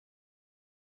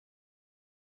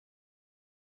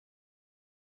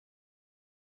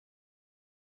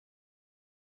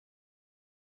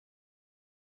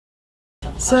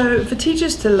So for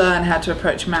teachers to learn how to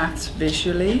approach maths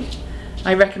visually,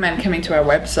 I recommend coming to our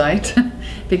website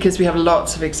because we have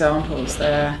lots of examples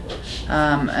there.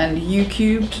 And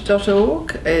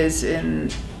Youcubed.org is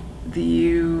in the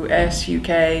US, UK,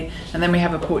 and then we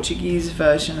have a Portuguese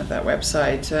version of that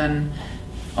website. And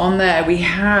on there we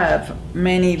have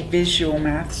many visual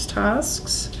maths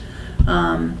tasks.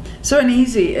 So an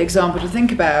easy example to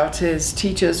think about is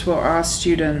teachers will ask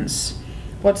students,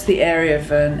 what's the area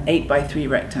of an 8x3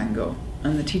 rectangle?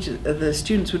 And the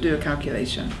students will do a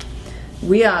calculation.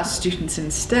 We ask students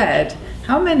instead,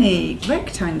 how many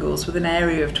rectangles with an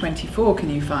area of 24 can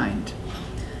you find?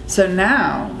 So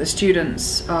now the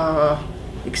students are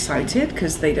excited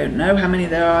because they don't know how many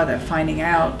there are, they're finding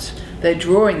out, they're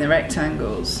drawing the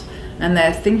rectangles, and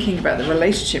they're thinking about the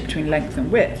relationship between length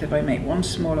and width. If I make one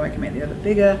smaller, I can make the other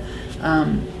bigger.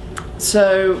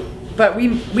 But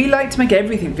we like to make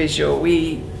everything visual.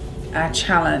 Our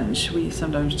challenge, we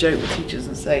sometimes joke with teachers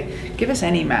and say, give us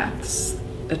any maths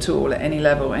at all, at any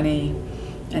level, any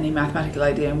mathematical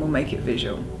idea, and we'll make it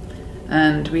visual.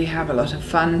 And we have a lot of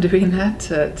fun doing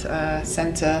that at our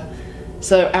centre.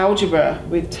 So algebra,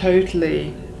 we've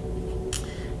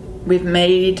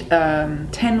made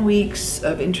 10 weeks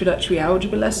of introductory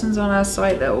algebra lessons on our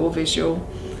site. They're all visual,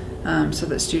 so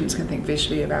that students can think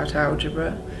visually about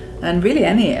algebra. And really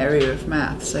any area of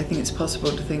maths, I think it's possible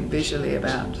to think visually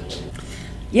about.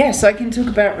 Yes, I can talk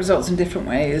about results in different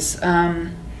ways.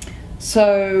 I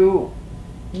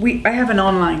have an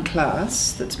online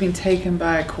class that's been taken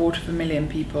by 250,000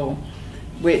 people,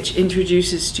 which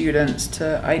introduces students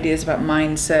to ideas about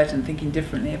mindset and thinking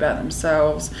differently about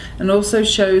themselves, and also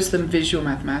shows them visual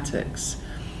mathematics.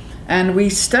 And we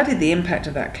studied the impact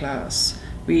of that class.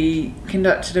 We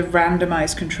conducted a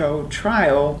randomized controlled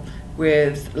trial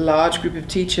with a large group of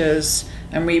teachers,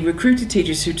 and we recruited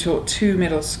teachers who taught 2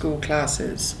 middle school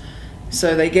classes.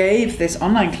 So they gave this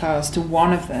online class to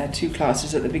one of their 2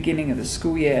 classes at the beginning of the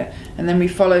school year, and then we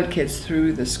followed kids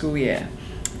through the school year,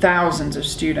 thousands of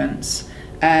students.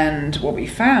 And what we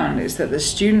found is that the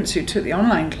students who took the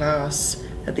online class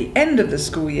at the end of the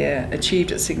school year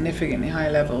achieved at significantly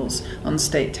higher levels on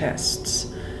state tests.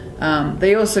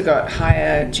 They also got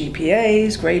higher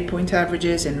GPAs, grade point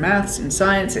averages in maths, in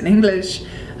science, in English.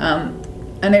 And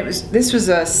this was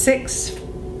a 6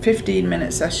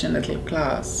 15-minute session little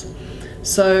class.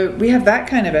 So we have that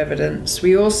kind of evidence.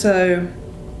 We also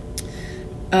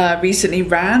recently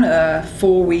ran a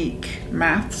 4-week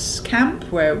maths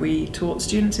camp where we taught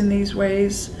students in these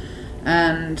ways,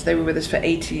 and they were with us for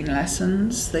 18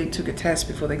 lessons. They took a test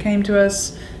before they came to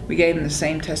us. We gave them the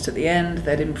same test at the end.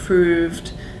 They'd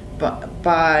improved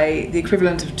by the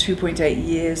equivalent of 2.8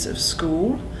 years of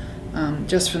school,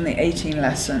 just from the 18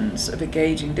 lessons of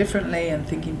engaging differently and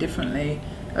thinking differently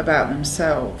about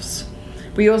themselves.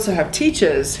 We also have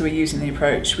teachers who are using the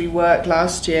approach. We worked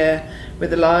last year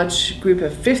with a large group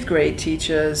of 5th grade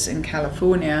teachers in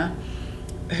California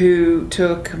who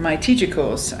took my teacher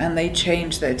course, and they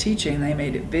changed their teaching. They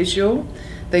made it visual.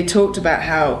 They talked about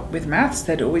how with maths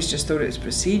they'd always just thought it was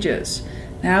procedures.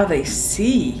 Now they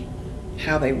see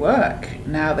how they work.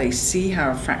 Now they see how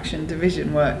a fraction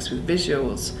division works with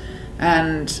visuals.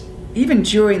 And even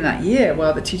during that year,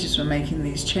 while the teachers were making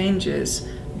these changes,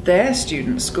 their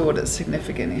students scored at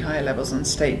significantly higher levels on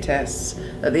state tests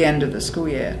at the end of the school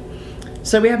year.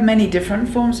 So we have many different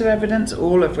forms of evidence,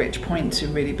 all of which point to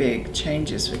really big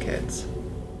changes for kids.